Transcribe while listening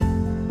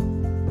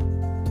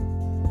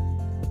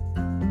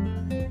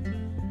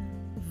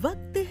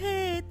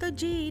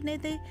जीने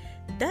दे,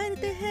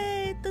 दर्द है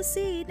तो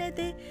सीने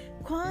दे,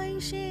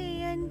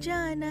 ख्वाहिशें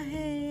अनजाना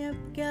है, अब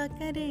क्या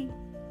करें.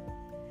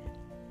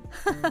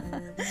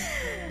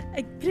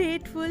 A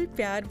grateful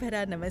प्यार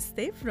भरा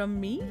namaste from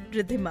me,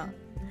 Ridhima.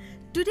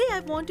 Today I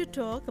want to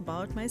talk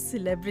about my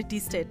celebrity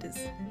status.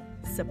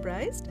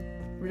 Surprised?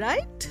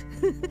 Right?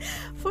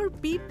 For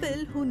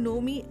people who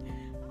know me,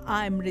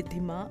 I'm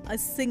Ridhima, a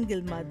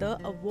single mother,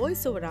 a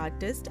voiceover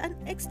artist, an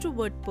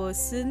extrovert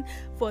person.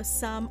 For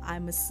some,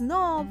 I'm a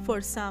snob.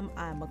 For some,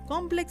 I'm a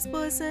complex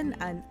person,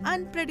 an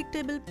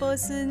unpredictable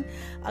person,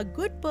 a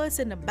good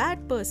person, a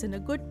bad person, a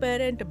good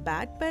parent, a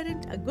bad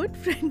parent, a good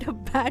friend, a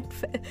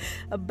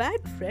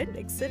bad friend,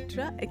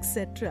 etc.,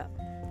 etc.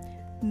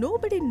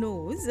 Nobody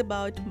knows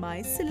about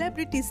my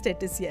celebrity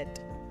status yet.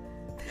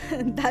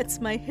 That's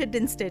my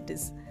hidden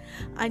status.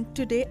 And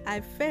today I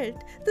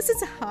felt this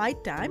is a high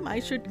time I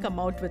should come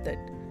out with it.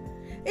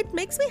 It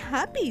makes me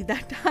happy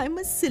that I'm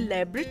a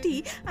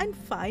celebrity and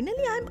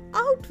finally I'm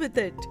out with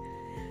it.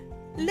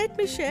 Let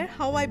me share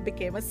how I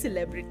became a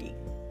celebrity.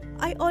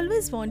 I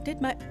always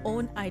wanted my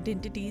own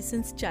identity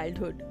since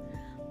childhood.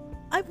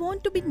 I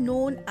want to be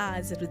known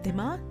as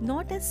Ridhima,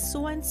 not as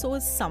so and so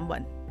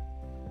someone.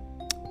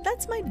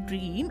 That's my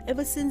dream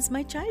ever since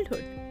my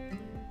childhood.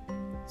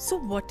 So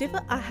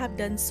whatever I have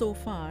done so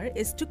far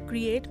is to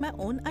create my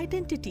own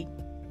identity.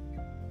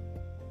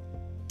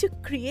 To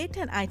create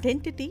an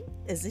identity,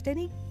 is it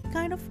any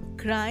kind of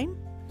crime?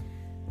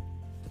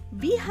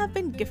 We have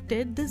been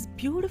gifted this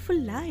beautiful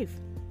life.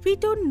 We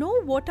don't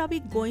know what are we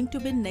going to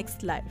be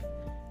next life.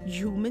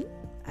 Human,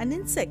 an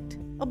insect,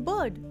 a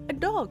bird, a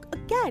dog, a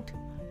cat.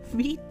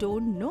 We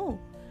don't know.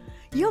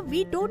 Yeah,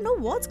 we don't know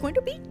what's going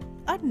to be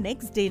our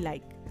next day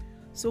like.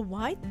 So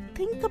why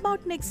think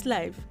about next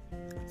life?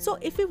 So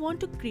if we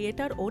want to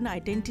create our own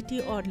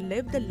identity or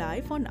live the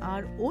life on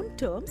our own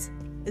terms,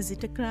 is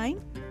it a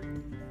crime?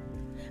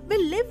 We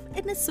live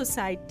in a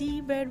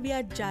society where we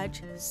are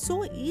judged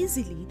so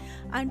easily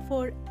and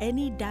for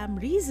any damn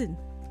reason.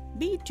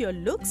 Be it your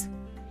looks,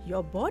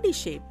 your body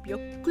shape, your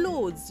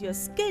clothes, your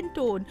skin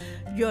tone,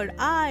 your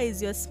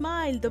eyes, your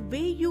smile, the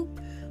way you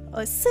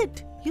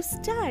sit, you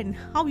stand,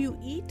 how you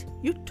eat,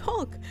 you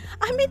talk.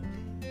 I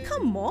mean,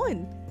 come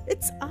on.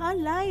 It's our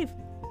life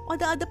or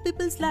the other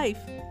people's life.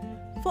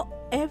 For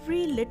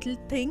every little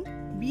thing,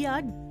 we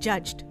are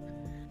judged.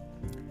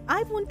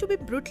 I want to be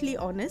brutally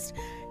honest.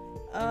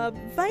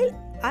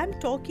 While I'm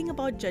talking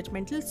about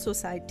judgmental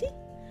society,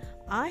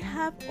 I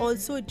have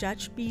also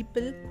judged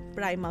people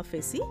prima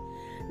facie.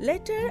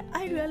 Later,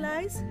 I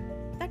realized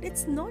that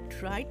it's not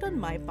right on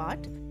my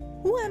part.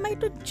 Who am I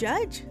to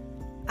judge?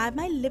 Am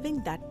I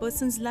living that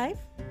person's life?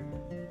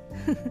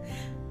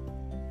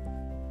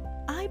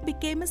 I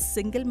became a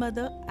single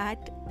mother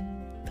at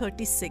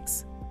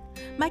 36.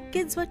 My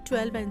kids were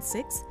 12 and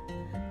 6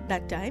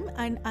 that time,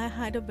 and I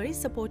had a very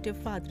supportive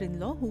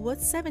father-in-law who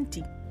was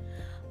 70.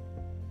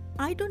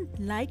 I don't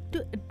like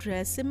to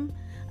address him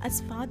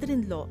as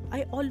father-in-law.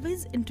 I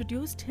always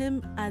introduced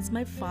him as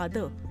my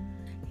father.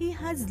 He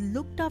has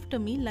looked after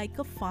me like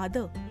a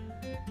father.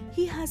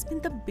 He has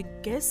been the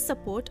biggest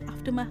support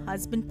after my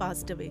husband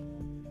passed away.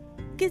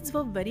 Kids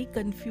were very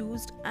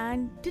confused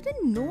and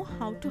didn't know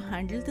how to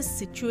handle the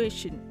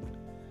situation.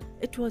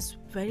 It was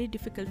very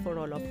difficult for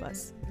all of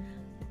us.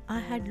 I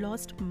had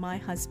lost my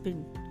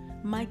husband.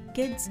 My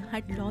kids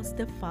had lost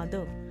their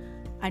father.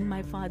 And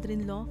my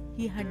father-in-law,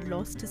 he had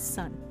lost his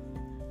son.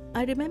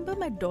 I remember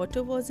my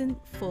daughter was in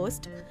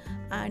first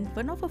and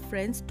one of her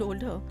friends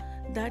told her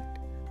that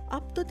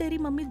अब तो तेरी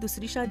mummy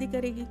दूसरी शादी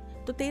करेगी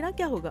तो तेरा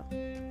क्या होगा?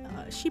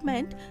 She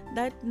meant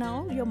that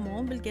now your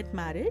mom will get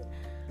married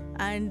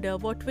and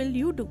what will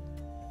you do?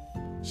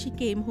 She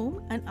came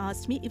home and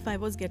asked me if I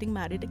was getting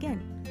married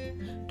again.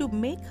 To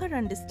make her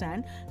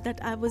understand that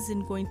I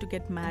wasn't going to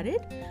get married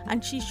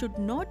and she should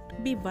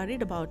not be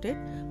worried about it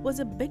was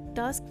a big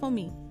task for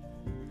me.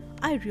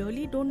 I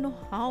really don't know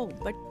how,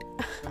 but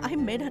I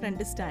made her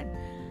understand.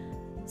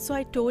 So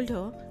I told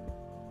her,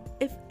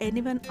 if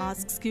anyone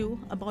asks you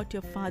about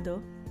your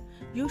father,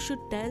 you should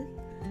tell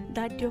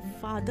that your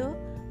father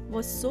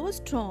was so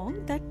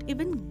strong that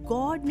even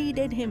God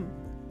needed him.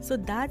 So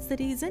that's the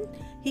reason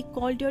he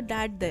called your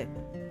dad there.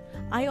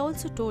 I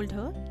also told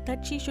her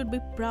that she should be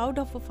proud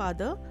of her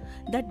father,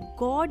 that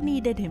God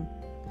needed him.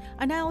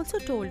 And I also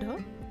told her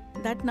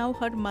that now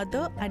her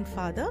mother and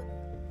father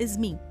is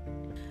me.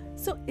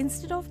 So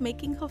instead of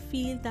making her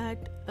feel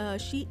that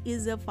she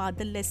is a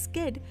fatherless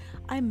kid,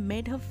 I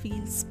made her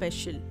feel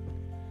special.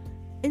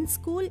 In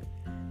school,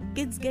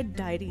 kids get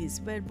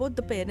diaries where both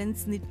the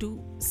parents need to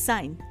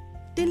sign.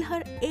 Till her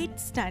 8th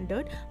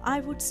standard, I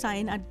would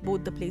sign at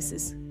both the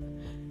places.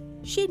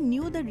 She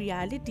knew the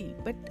reality,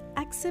 but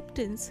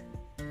acceptance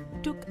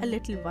took a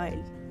little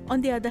while.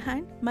 On the other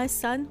hand, my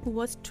son, who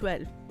was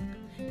 12,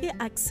 he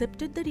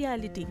accepted the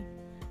reality,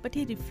 but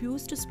he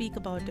refused to speak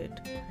about it.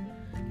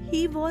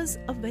 He was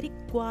a very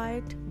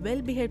quiet,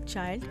 well-behaved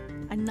child,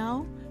 and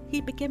now he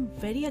became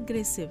very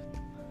aggressive.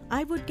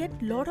 I would get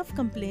a lot of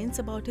complaints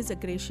about his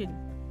aggression.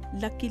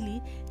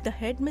 Luckily, the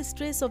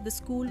headmistress of the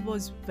school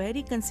was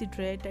very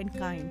considerate and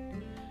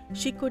kind.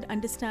 She could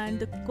understand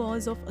the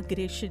cause of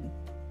aggression.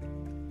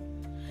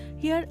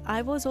 Here,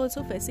 I was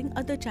also facing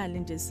other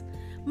challenges.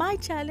 My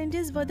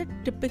challenges were the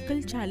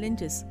typical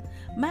challenges.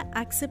 My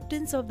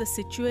acceptance of the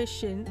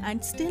situation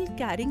and still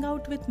carrying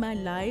out with my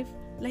life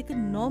like a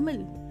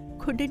normal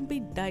couldn't be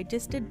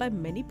digested by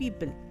many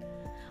people.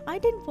 I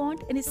didn't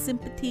want any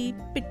sympathy,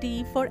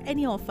 pity for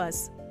any of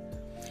us.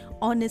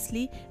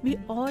 Honestly, we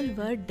all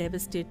were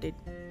devastated.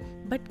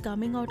 But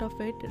coming out of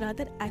it,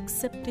 rather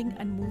accepting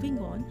and moving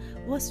on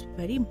was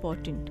very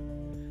important.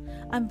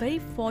 I'm very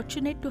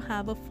fortunate to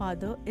have a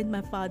father in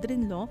my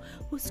father-in-law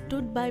who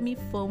stood by me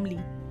firmly.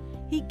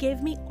 He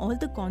gave me all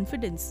the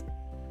confidence.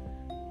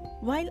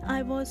 While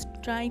I was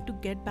trying to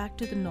get back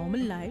to the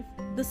normal life,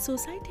 the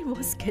society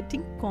was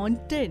getting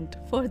content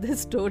for the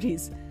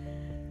stories.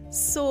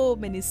 So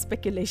many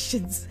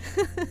speculations.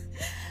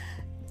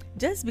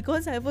 Just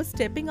because I was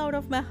stepping out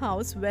of my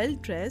house well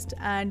dressed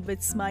and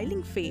with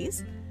smiling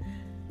face,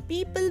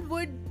 people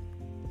would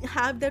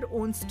have their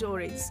own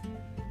stories.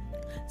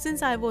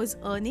 Since I was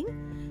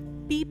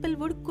earning, people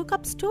would cook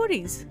up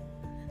stories.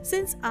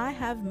 Since I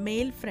have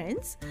male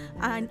friends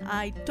and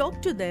I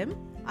talk to them,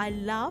 I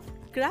laugh,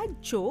 crack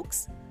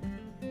jokes,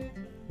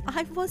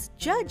 I was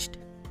judged.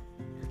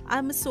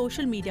 I'm a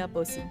social media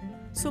person,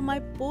 so my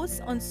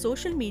posts on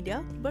social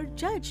media were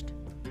judged.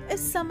 If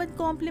someone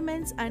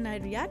compliments and I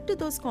react to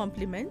those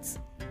compliments,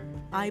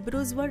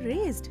 eyebrows were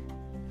raised.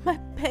 My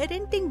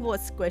parenting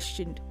was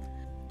questioned.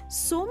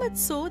 So much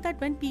so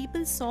that when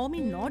people saw me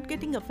not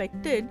getting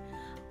affected,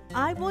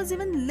 I was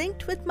even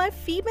linked with my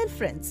female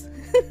friends.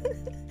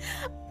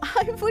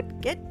 I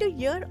would get to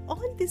hear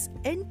all these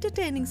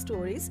entertaining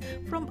stories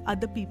from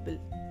other people.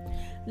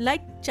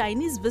 Like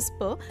Chinese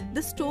whisper,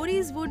 the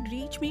stories would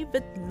reach me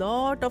with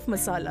lot of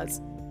masalas.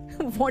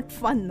 What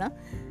fun, na?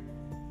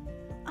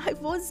 I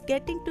was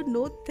getting to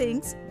know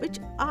things which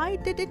I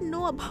didn't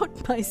know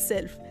about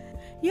myself.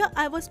 Here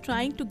I was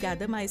trying to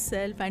gather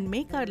myself and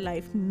make our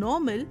life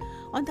normal.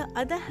 On the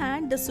other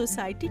hand, the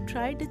society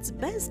tried its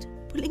best,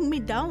 pulling me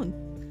down.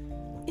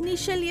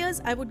 Initial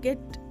years, I would get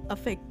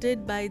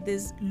affected by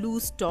these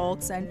loose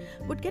talks and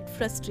would get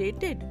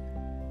frustrated.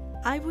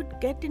 I would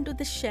get into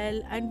the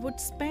shell and would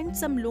spend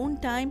some lone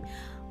time.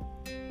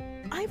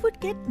 I would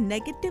get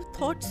negative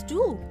thoughts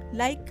too,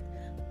 like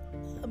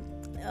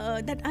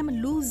that I'm a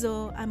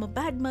loser, I'm a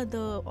bad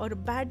mother or a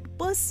bad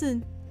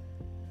person.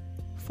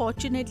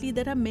 Fortunately,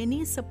 there are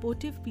many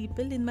supportive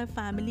people in my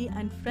family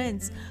and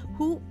friends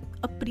who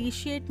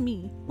appreciate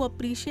me, who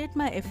appreciate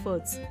my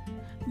efforts.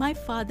 My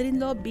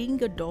father-in-law,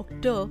 being a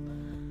doctor,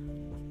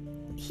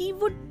 he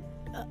would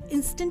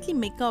instantly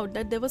make out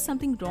that there was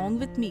something wrong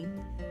with me.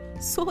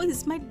 So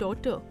is my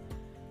daughter.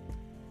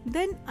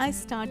 Then I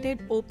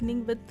started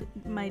opening with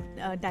my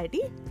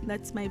daddy,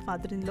 that's my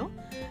father-in-law.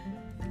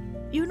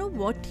 You know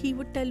what he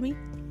would tell me?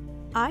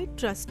 I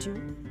trust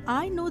you.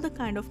 I know the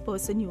kind of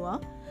person you are.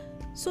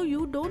 So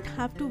you don't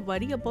have to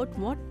worry about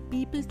what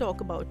people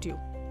talk about you.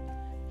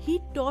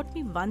 He taught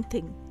me one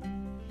thing.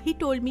 He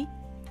told me,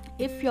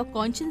 if your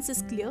conscience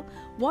is clear,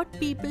 what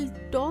people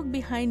talk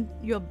behind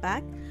your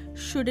back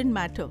shouldn't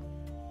matter.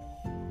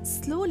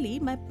 Slowly,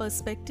 my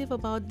perspective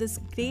about this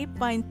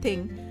grapevine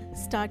thing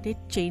started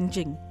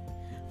changing.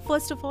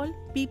 First of all,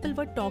 people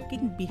were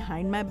talking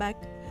behind my back.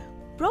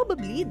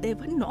 Probably they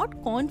were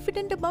not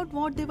confident about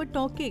what they were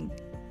talking.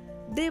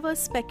 They were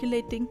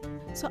speculating.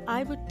 So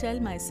I would tell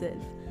myself,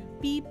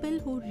 people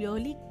who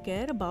really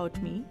care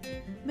about me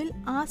will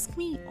ask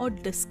me or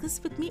discuss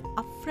with me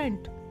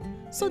upfront.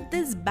 So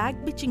these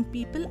backbitching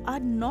people are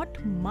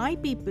not my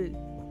people.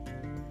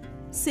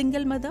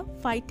 Single mother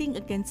fighting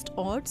against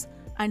odds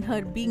and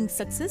her being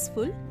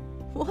successful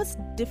was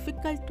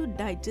difficult to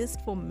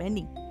digest for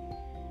many.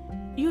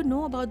 You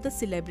know about the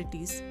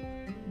celebrities.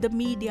 The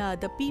media,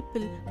 the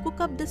people cook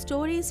up the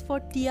stories for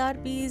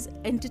TRP's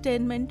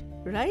entertainment,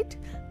 right?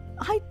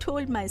 I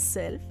told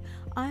myself,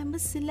 I am a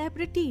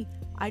celebrity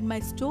and my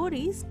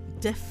stories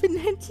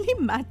definitely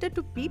matter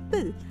to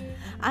people.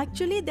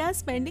 Actually, they are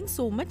spending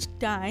so much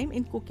time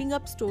in cooking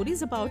up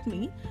stories about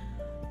me.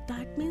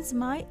 That means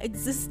my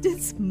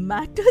existence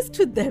matters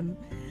to them.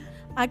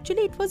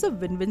 Actually, it was a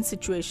win-win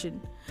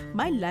situation.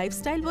 My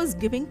lifestyle was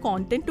giving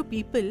content to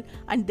people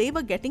and they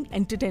were getting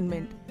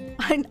entertainment.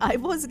 And I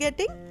was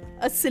getting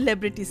a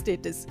celebrity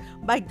status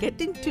by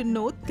getting to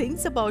know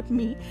things about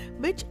me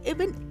which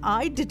even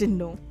I didn't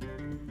know.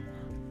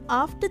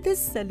 After this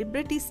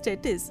celebrity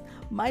status,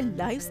 my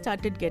life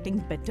started getting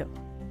better.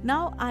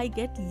 Now I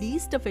get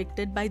least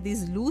affected by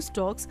these loose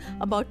talks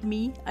about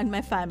me and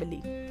my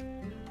family.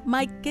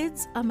 My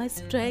kids are my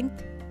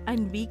strength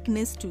and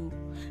weakness too.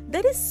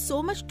 There is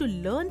so much to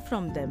learn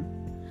from them.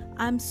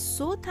 I'm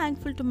so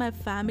thankful to my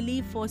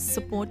family for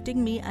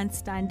supporting me and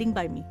standing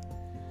by me.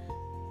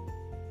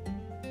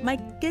 My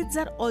kids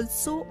are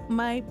also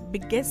my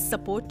biggest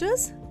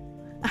supporters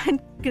and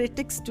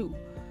critics too.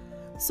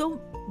 So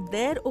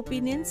their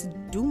opinions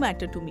do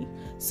matter to me.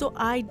 So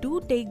I do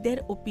take their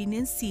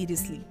opinions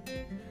seriously.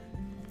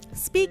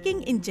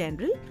 Speaking in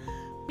general,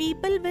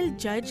 people will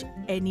judge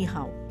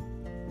anyhow.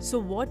 So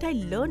what I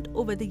learned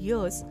over the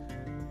years,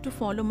 to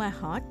follow my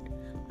heart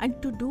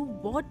and to do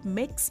what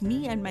makes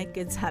me and my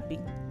kids happy.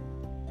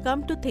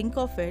 Come to think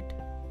of it,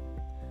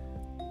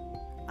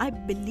 I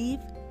believe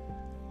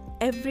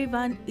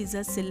everyone is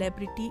a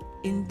celebrity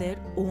in their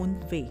own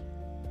way.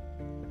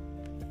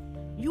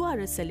 You are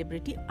a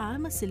celebrity, I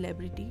am a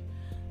celebrity.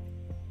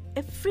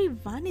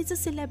 Everyone is a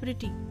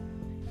celebrity.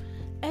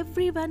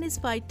 Everyone is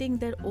fighting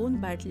their own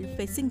battle,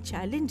 facing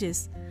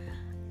challenges,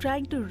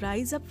 trying to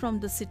rise up from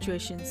the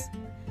situations.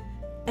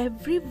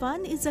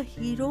 Everyone is a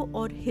hero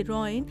or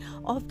heroine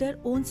of their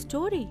own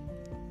story.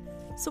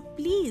 So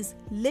please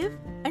live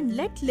and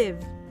let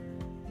live.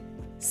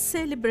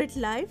 Celebrate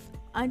life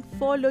and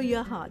follow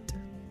your heart.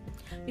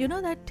 You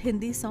know that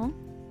Hindi song?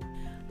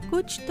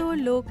 कुछ तो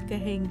लोग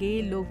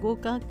कहेंगे, लोगों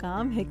का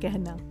काम है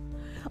कहना.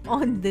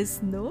 On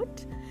this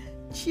note,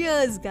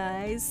 cheers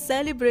guys,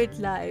 celebrate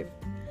life.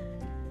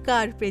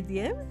 Carpe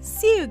Diem,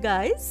 see you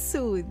guys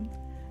soon.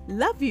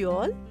 Love you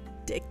all,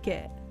 take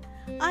care.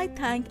 I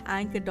thank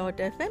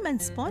Anchor.fm and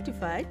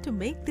Spotify to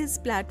make this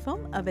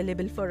platform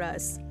available for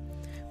us.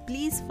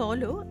 Please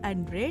follow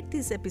and rate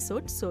this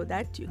episode so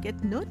that you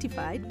get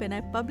notified when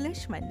I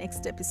publish my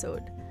next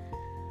episode.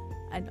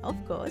 And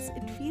of course,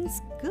 it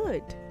feels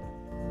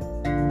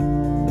good.